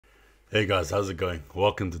Hey guys, how's it going?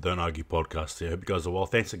 Welcome to Don't Argue Podcast here. Hope you guys are well.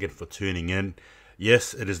 Thanks again for tuning in.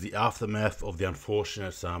 Yes, it is the aftermath of the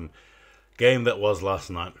unfortunate game that was last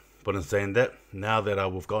night. But in saying that, now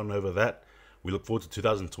that we've gotten over that, we look forward to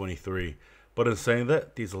 2023. But in saying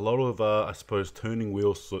that, there's a lot of, I suppose, turning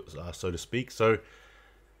wheels, so to speak. So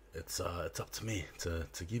it's up to me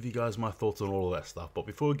to give you guys my thoughts on all of that stuff. But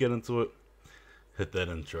before we get into it, hit that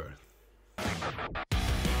intro.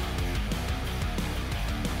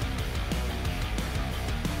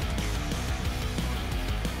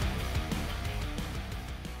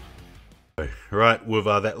 Right, with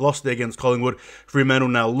that loss there against Collingwood, Fremantle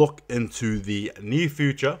now look into the near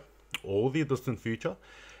future, or the distant future,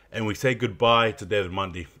 and we say goodbye to David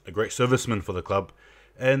Mundy, a great serviceman for the club,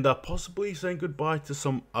 and possibly saying goodbye to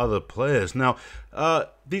some other players. Now,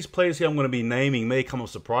 these players here I'm going to be naming may come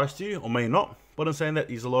as a surprise to you, or may not, but in saying that,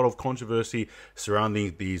 there's a lot of controversy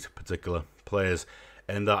surrounding these particular players,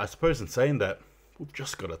 and I suppose in saying that, we've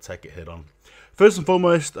just got to take it head on. First and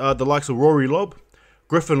foremost, the likes of Rory Lobb,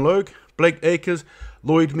 Griffin Logue, Blake Acres,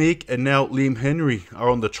 Lloyd Meek, and now Liam Henry are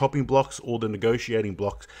on the chopping blocks or the negotiating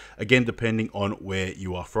blocks, again depending on where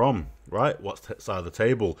you are from, right? What side of the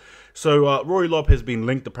table. So Rory Lobb has been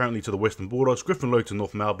linked apparently to the Western Bulldogs, Griffin Logue to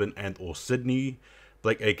North Melbourne and or Sydney,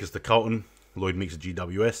 Blake Acres to Carlton, Lloyd Meek to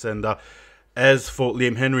GWS, and as for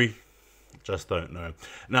Liam Henry, just don't know.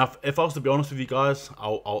 Now, if I was to be honest with you guys,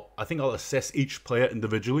 I think I'll assess each player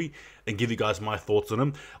individually and give you guys my thoughts on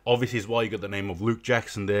them. Obviously, as well, you got the name of Luke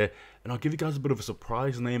Jackson there, and I'll give you guys a bit of a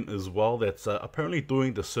surprise name as well that's apparently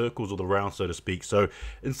doing the circles or the rounds, so to speak. So,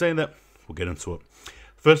 in saying that, we'll get into it.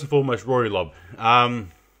 First and foremost, Rory Lobb.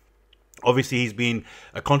 Obviously, he's been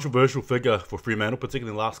a controversial figure for Fremantle,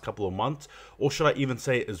 particularly in the last couple of months, or should I even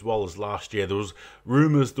say as well as last year. There was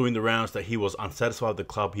rumours doing the rounds that he was unsatisfied with the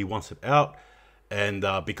club, he wants it out, and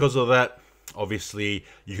because of that, obviously,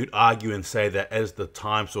 you could argue and say that as the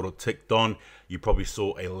time sort of ticked on, you probably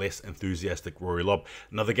saw a less enthusiastic Rory Lobb.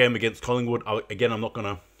 Another game against Collingwood, again, I'm not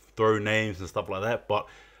going to throw names and stuff like that, but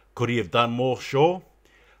could he have done more? Sure.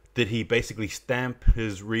 Did he basically stamp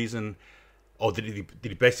his reason, or did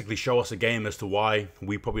he basically show us a game as to why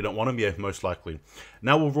we probably don't want him? Yeah, most likely.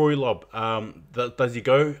 Now with Rory Lobb, does he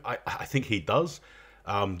go? I think he does.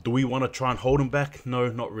 Do we want to try and hold him back? No,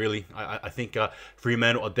 not really. I think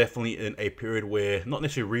Fremantle are definitely in a period where, not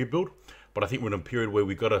necessarily rebuild, but I think we're in a period where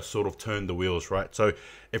we've got to sort of turn the wheels, right? So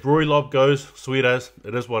if Rory Lobb goes, sweet as,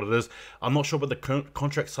 it is what it is. I'm not sure about the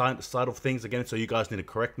contract side of things again, so you guys need to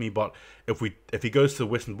correct me, but if he goes to the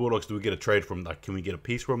Western Bulldogs, do we get a trade from him? Like, can we get a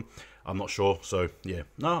piece from him? I'm not sure. So yeah,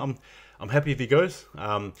 no, I'm happy if he goes.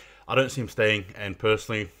 I don't see him staying, and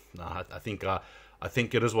personally, nah, I think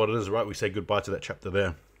it is what it is, right? We say goodbye to that chapter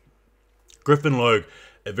there. Griffin Logue,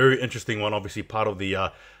 a very interesting one, obviously part of the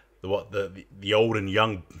old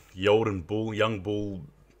and bull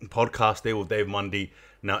podcast there with Dave Mundy.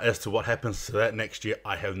 Now, as to what happens to that next year,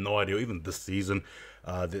 I have no idea. Even this season,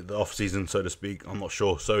 the off season, so to speak, I'm not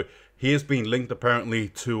sure. So he has been linked apparently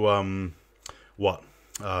to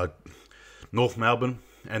North Melbourne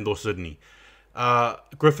and or Sydney.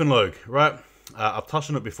 Griffin Logue, right? I've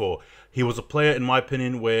touched on it before. He was a player, in my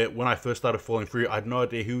opinion, where when I first started following Freo, I had no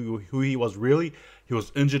idea who he was really. He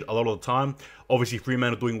was injured a lot of the time. Obviously,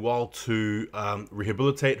 Fremantle doing well to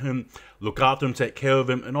rehabilitate him, look after him, take care of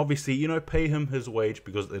him, and obviously, pay him his wage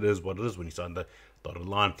because it is what it is when he signed the dotted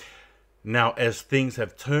line. Now, as things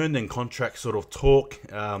have turned and contract sort of talk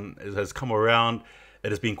has come around, it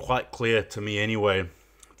has been quite clear to me anyway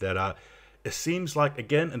that it seems like,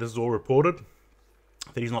 again, and this is all reported,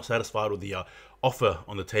 that he's not satisfied with the offer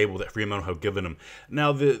on the table that Fremantle have given him.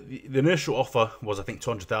 Now, the initial offer was, I think,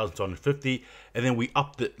 $200,000, $250,000, and then we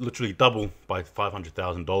upped it literally double by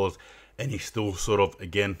 $500,000, and he's still sort of,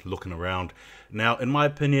 again, looking around. Now, in my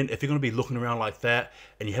opinion, if you're going to be looking around like that,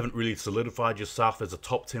 and you haven't really solidified yourself as a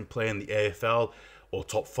top 10 player in the AFL, or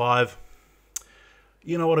top 5,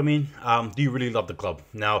 you know what I mean? Do you really love the club?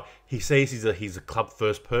 Now, he says he's a club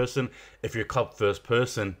first person. If you're a club first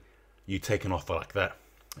person, you take an offer like that.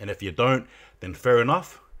 And if you don't, then fair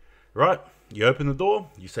enough, right? You open the door,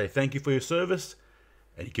 you say thank you for your service,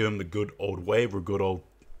 and you give him the good old wave or good old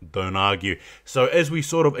don't argue. So as we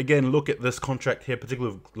sort of, again, look at this contract here,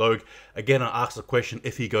 particularly with Logue, again, I ask the question,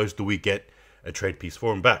 if he goes, do we get a trade piece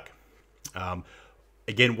for him back?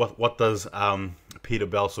 Again, what does Peter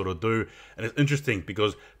Bell sort of do? And it's interesting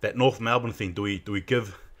because that North Melbourne thing, do we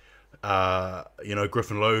give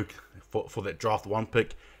Griffin Logue for that draft 1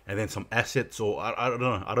 pick and then some assets, or I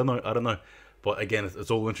don't know. But again,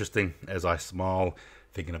 it's all interesting as I smile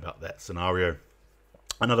thinking about that scenario.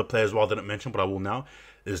 Another player as well I didn't mention, but I will now,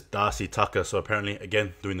 is Darcy Tucker. So apparently,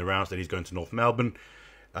 again, doing the rounds that he's going to North Melbourne.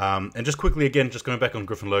 And just quickly again, just going back on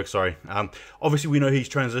Griffin Logue, sorry. Obviously, we know he's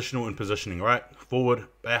transitional in positioning, right? Forward,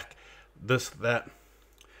 back, this, that.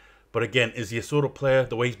 But again, is he a sort of player,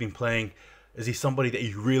 the way he's been playing, is he somebody that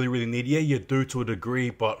you really, really need? Yeah, you do to a degree,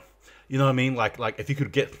 but you know what I mean? Like if you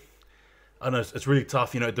could get, I don't know, it's really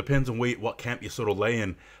tough. You know, it depends on what camp you sort of lay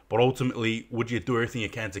in. But ultimately, would you do everything you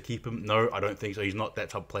can to keep him? No, I don't think so. He's not that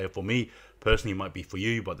type of player for me. Personally, he might be for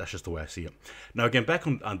you, but that's just the way I see it. Now, again, back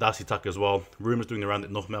on Darcy Tucker as well. Rumours doing the round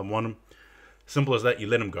that North Melbourne want him. Simple as that, you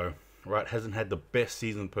let him go, right? Hasn't had the best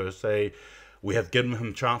season per se. We have given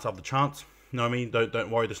him chance after chance. You know what I mean?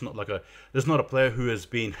 Don't worry. This is not a player who has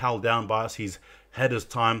been held down by us. He's had his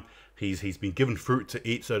time. He's been given fruit to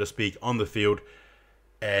eat, so to speak, on the field.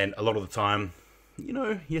 And a lot of the time, you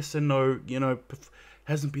know, yes and no, you know,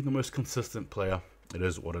 hasn't been the most consistent player. It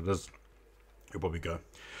is what it is. He'll probably go.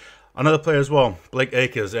 Another player as well, Blake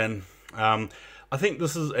Acres. And I think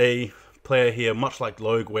this is a player here, much like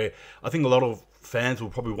Logue, where I think a lot of fans will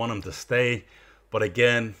probably want him to stay. But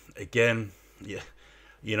again, yeah.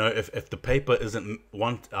 You know, if the paper isn't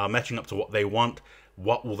matching up to what they want,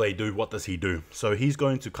 what will they do? What does he do? So he's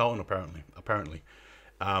going to Carlton apparently,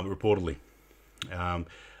 reportedly.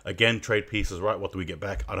 Again, trade pieces, right? What do we get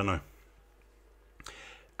back? I don't know.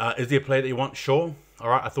 Is he a player that you want? Sure. All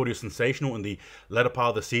right. I thought he was sensational in the latter part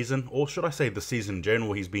of the season, or should I say the season in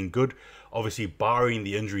general. He's been good, obviously barring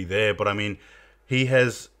the injury there. But I mean,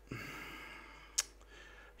 he's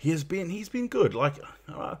been good. Like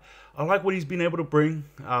I like what he's been able to bring.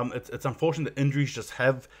 It's unfortunate that injuries just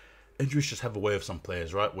have a way of some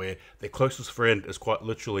players, right? Where their closest friend is quite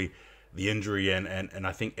literally the injury, and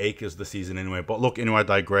I think Acres this season anyway. But look, anyway, I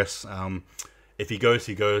digress. If he goes,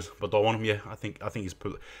 he goes. But do I want him? Yeah, I think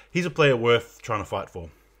he's a player worth trying to fight for.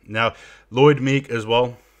 Now, Lloyd Meek as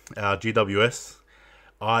well, GWS.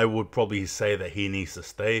 I would probably say that he needs to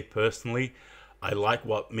stay personally. I like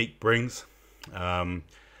what Meek brings.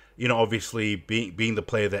 You know, obviously being the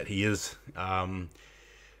player that he is. Yeah,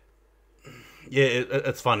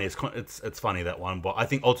 it's funny. It's funny, that one. But I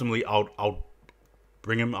think ultimately I'll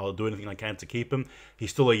bring him. I'll do anything I can to keep him. He's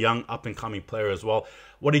still a young, up-and-coming player as well.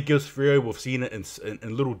 What he gives Freo, we've seen it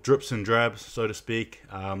in little drips and drabs, so to speak.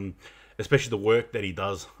 Especially the work that he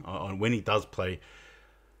does on when he does play.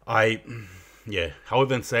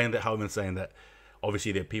 However, in saying that,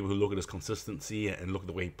 obviously there are people who look at his consistency and look at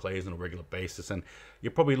the way he plays on a regular basis. And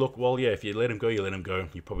you probably look, well, yeah, if you let him go, you let him go.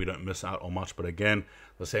 You probably don't miss out on much. But again,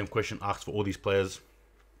 the same question asked for all these players.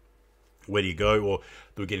 Where do you go, or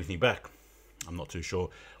do we get anything back? I'm not too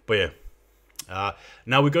sure. But yeah.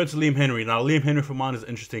 Now we go to Liam Henry. Now, Liam Henry for mine is an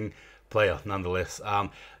interesting player, nonetheless.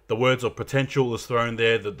 The words of potential is thrown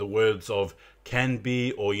there. The words of can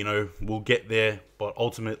be, or, you know, we'll get there. But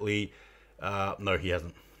ultimately, no, he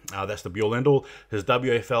hasn't. That's the be-all end-all. His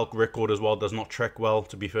WAFL record as well does not track well,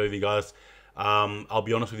 to be fair with you guys. I'll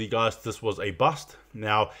be honest with you guys, this was a bust.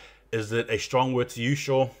 Now, is it a strong word to use?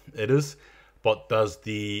 Sure, it is. But does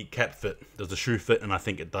the cap fit? Does the shoe fit? And I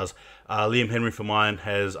think it does. Liam Henry for mine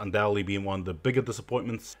has undoubtedly been one of the bigger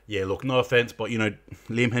disappointments. Yeah, look, no offense, but, you know,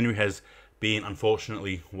 Liam Henry has been,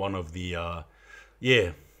 unfortunately, one of the,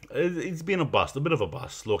 it's been a bust, a bit of a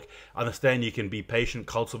bust. Look, I understand you can be patient,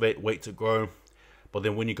 cultivate, wait to grow. But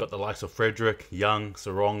then when you got the likes of Frederick, Young,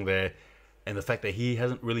 Sarong there, and the fact that he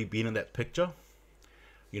hasn't really been in that picture,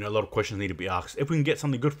 you know, a lot of questions need to be asked. If we can get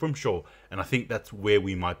something good from him, sure. And I think that's where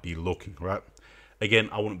we might be looking, right? Again,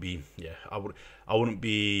 I wouldn't be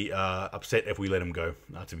upset if we let him go.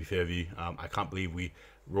 To be fair with you, I can't believe we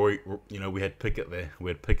had Pickett there. We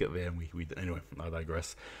had Pickett there, and we anyway. I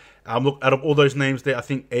digress. Look, out of all those names there, I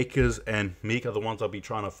think Acres and Meek are the ones I'll be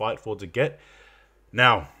trying to fight for to get.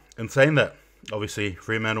 Now, in saying that, obviously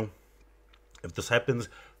Fremantle, if this happens,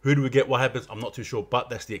 who do we get? What happens? I'm not too sure, but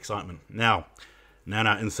that's the excitement. Now,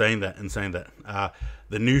 in saying that,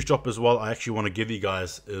 the news drop as well I actually want to give you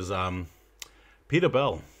guys is Peter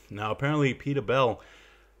Bell. Now, apparently Peter Bell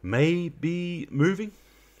may be moving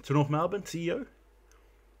to North Melbourne, CEO,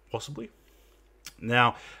 possibly.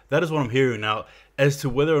 Now, that is what I'm hearing. Now, as to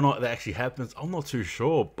whether or not that actually happens, I'm not too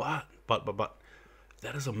sure, but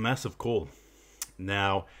that is a massive call.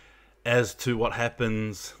 Now, as to what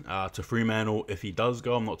happens to Fremantle if he does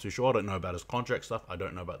go, I'm not too sure. I don't know about his contract stuff. I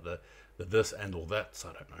don't know about the this and all that, so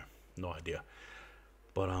I don't know. No idea.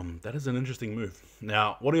 But that is an interesting move.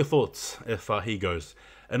 Now, what are your thoughts if he goes?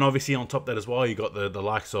 And obviously on top of that as well, you got the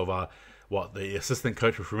likes of the assistant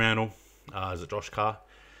coach for Fremantle, is it Josh Carr?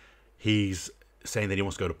 He's saying that he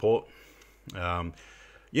wants to go to Port.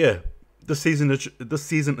 Yeah, this season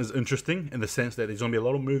is interesting in the sense that there's going to be a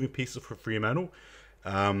lot of moving pieces for Fremantle.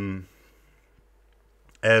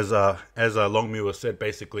 as Longmuir said,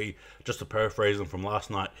 basically, just to paraphrase him from last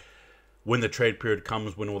night, when the trade period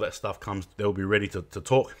comes, when all that stuff comes, they'll be ready to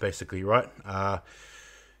talk, basically, right?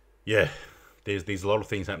 Yeah, there's a lot of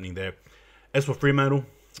things happening there. As for Fremantle,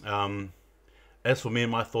 as for me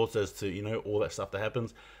and my thoughts as to, you know, all that stuff that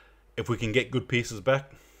happens, if we can get good pieces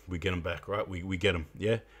back, we get them back, right? We get them,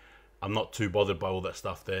 yeah? I'm not too bothered by all that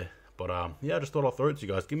stuff there. But, yeah, I just thought I'd throw it to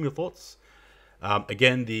you guys. Give me your thoughts.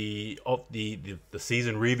 Again, the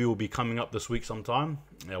season review will be coming up this week sometime,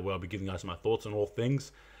 where I'll be giving you guys my thoughts on all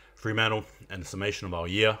things Fremantle and the summation of our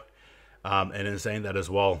year. And in saying that as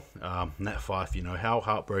well, Nat Fyfe, you know, how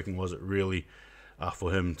heartbreaking was it really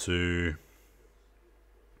for him to,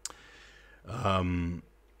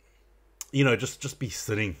 you know, just be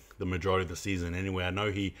sitting the majority of the season anyway. I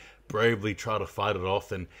know he bravely tried to fight it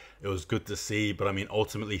off, and it was good to see, but I mean,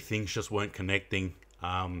 ultimately things just weren't connecting.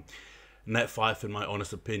 Nat Fyfe, in my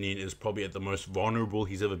honest opinion, is probably at the most vulnerable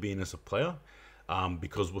he's ever been as a player,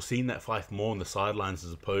 because we're seeing Nat Fyfe more on the sidelines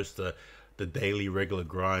as opposed to the daily regular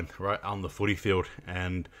grind right on the footy field,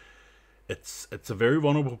 and it's a very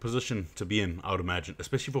vulnerable position to be in, I would imagine,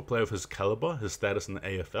 especially for a player of his caliber, his status in the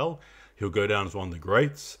AFL. He'll go down as one of the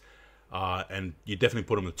greats, and you definitely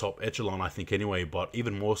put him in the top echelon, I think, anyway, but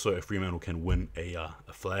even more so if Fremantle can win a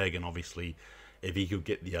flag, and obviously if he could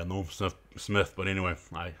get the Norm Smith. But anyway,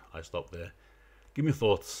 I stop there. Give me your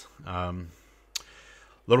thoughts. A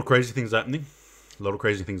lot of crazy things happening.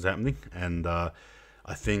 And I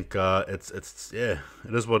think it's yeah,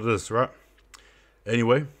 it is what it is, right?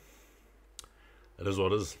 Anyway, it is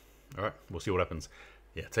what it is. All right, we'll see what happens.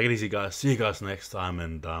 Yeah, take it easy, guys. See you guys next time,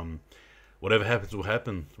 and whatever happens will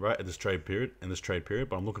happen, right, at this trade period.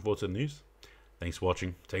 But I'm looking forward to the news. Thanks for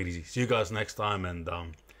watching. Take it easy. See you guys next time, and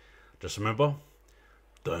just remember,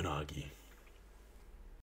 don't argue.